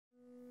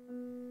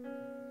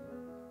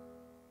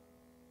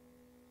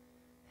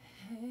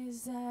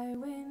As I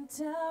went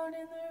down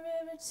in the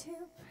river to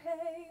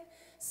pray,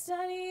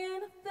 studying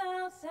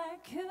about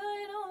that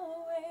good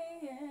old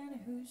way,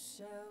 and who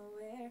shall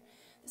wear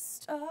the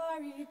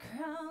starry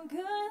crown?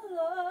 Good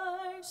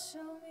Lord,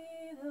 show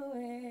me the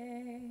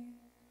way.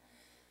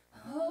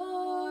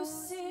 Oh,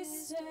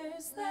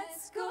 sisters,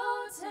 let's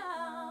go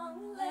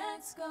down,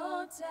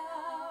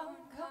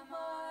 come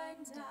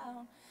on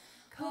down.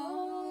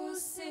 Oh,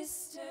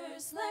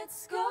 sisters,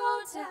 let's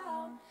go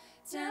down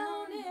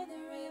in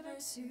the river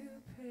to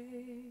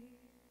pray.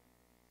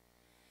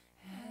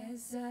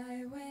 As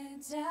I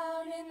went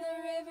down in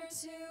the river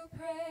to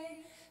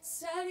pray,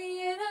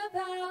 studying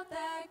about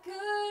that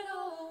good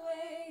old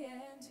way,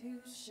 and who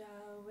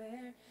shall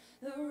wear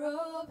the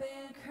robe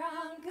and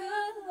crown?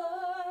 Good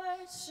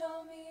Lord,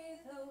 show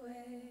me the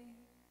way.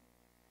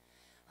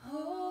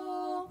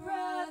 Oh,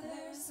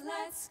 brothers,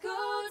 let's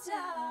go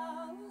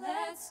down,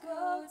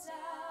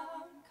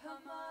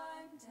 come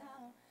on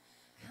down.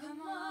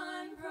 Come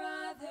on,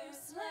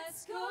 brothers,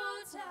 let's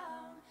go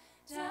down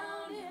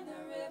in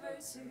the river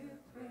to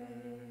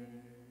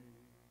pray.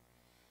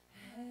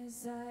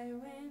 As I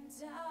went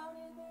down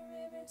in the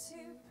river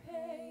to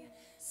pray,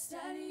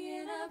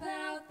 studying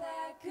about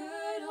that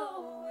good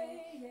old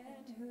way,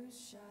 and who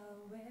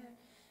shall wear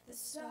the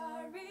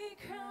starry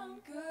crown?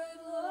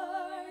 Good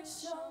Lord,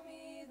 show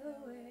me the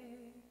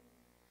way.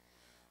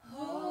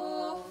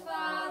 Oh,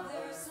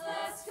 fathers,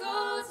 let's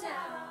go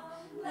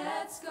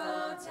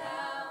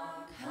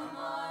down, come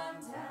on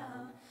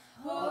down.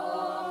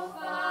 Oh,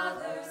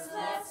 fathers,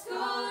 let's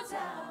go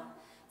down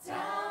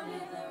in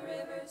the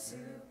river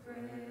to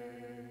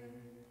pray.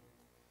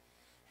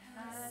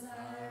 As I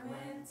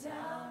went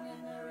down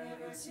in the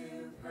river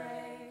to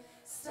pray,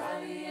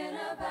 studying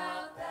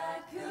about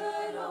that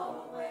good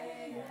old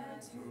way,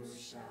 and who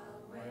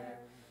shall wear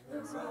the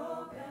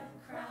robe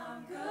and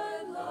crown?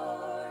 Good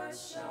Lord,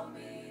 show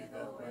me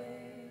the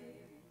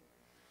way.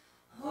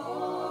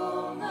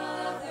 Oh,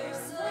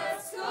 mothers,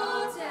 let's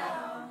go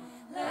down,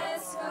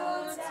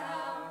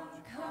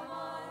 come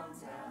on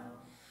down.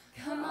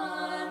 Come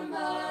on,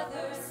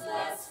 mothers,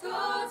 let's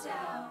go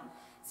down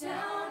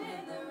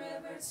in the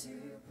river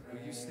to pray.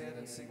 Will you stand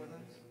and sing with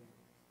us?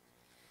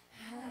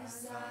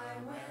 As I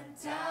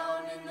went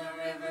down in the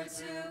river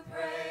to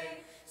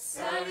pray,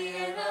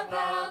 studying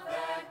about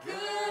that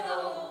good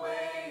old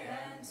way,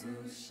 and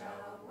who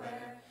shall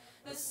wear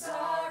the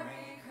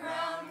starry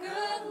crown?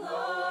 Good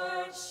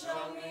Lord,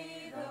 show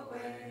me the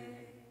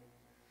way.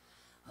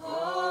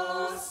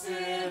 Oh,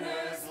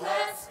 sinners,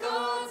 let's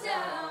go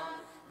down,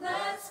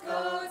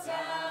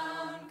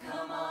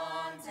 come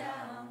on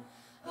down.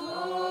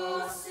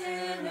 Oh,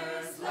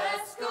 sinners,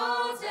 let's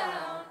go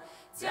down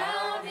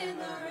in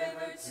the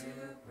river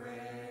to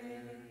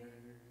pray.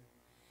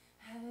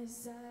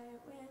 As I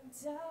went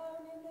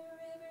down in the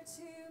river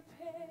to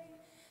pray,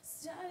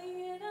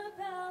 studying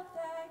about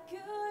that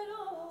good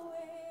old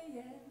way,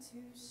 and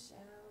who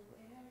shall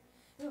wear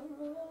the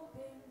robe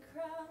and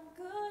crown?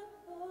 Good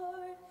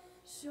Lord,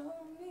 show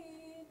me